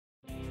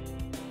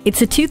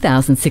It's a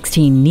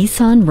 2016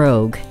 Nissan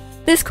Rogue.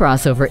 This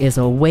crossover is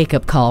a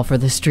wake-up call for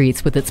the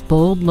streets with its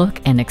bold look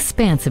and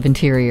expansive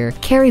interior.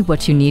 Carry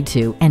what you need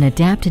to and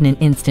adapt in an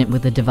instant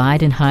with the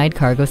divide and hide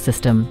cargo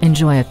system.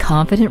 Enjoy a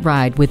confident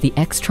ride with the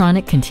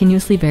Xtronic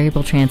continuously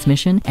variable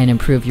transmission and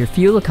improve your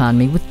fuel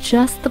economy with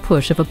just the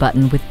push of a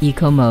button with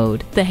Eco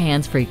Mode. The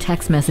hands-free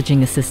text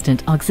messaging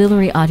assistant,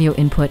 auxiliary audio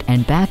input,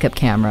 and backup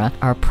camera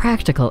are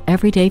practical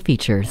everyday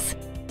features.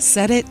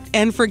 Set it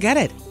and forget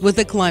it with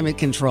the climate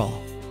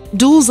control.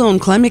 Dual Zone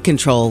Climate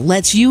Control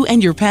lets you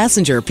and your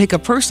passenger pick a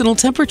personal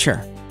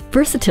temperature.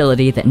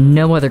 Versatility that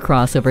no other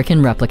crossover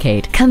can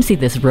replicate. Come see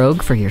this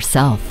Rogue for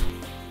yourself.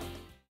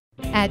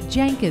 At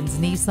Jenkins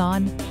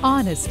Nissan,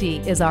 honesty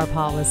is our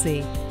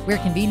policy. We're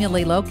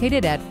conveniently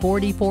located at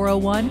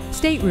 4401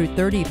 State Route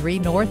 33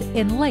 North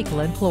in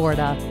Lakeland,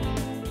 Florida.